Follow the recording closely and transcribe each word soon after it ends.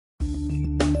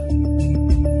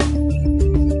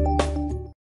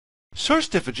Source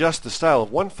Diff adjusts the style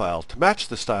of one file to match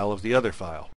the style of the other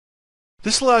file.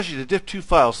 This allows you to diff two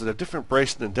files that have different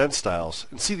brace and indent styles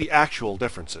and see the actual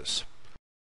differences.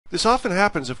 This often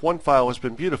happens if one file has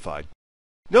been beautified.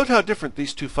 Note how different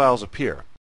these two files appear.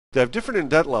 They have different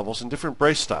indent levels and different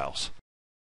brace styles.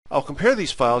 I'll compare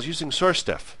these files using Source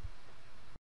Diff.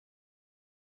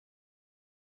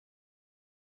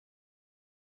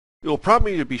 It will prompt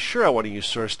me to be sure I want to use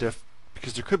Source Diff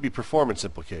because there could be performance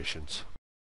implications.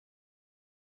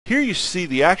 Here you see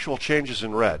the actual changes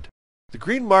in red. The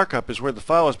green markup is where the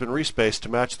file has been respaced to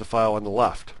match the file on the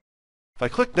left. If I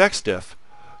click Next Diff,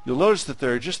 you'll notice that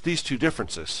there are just these two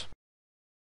differences.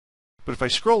 But if I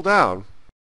scroll down,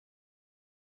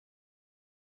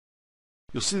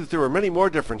 you'll see that there were many more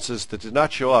differences that did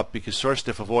not show up because Source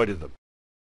Diff avoided them.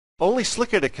 Only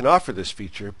SlickEdit can offer this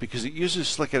feature because it uses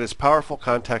SlickEdit's powerful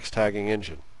context tagging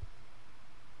engine.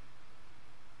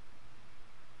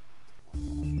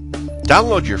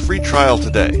 Download your free trial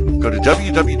today. Go to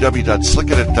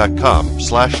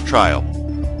www.slickedit.com/trial.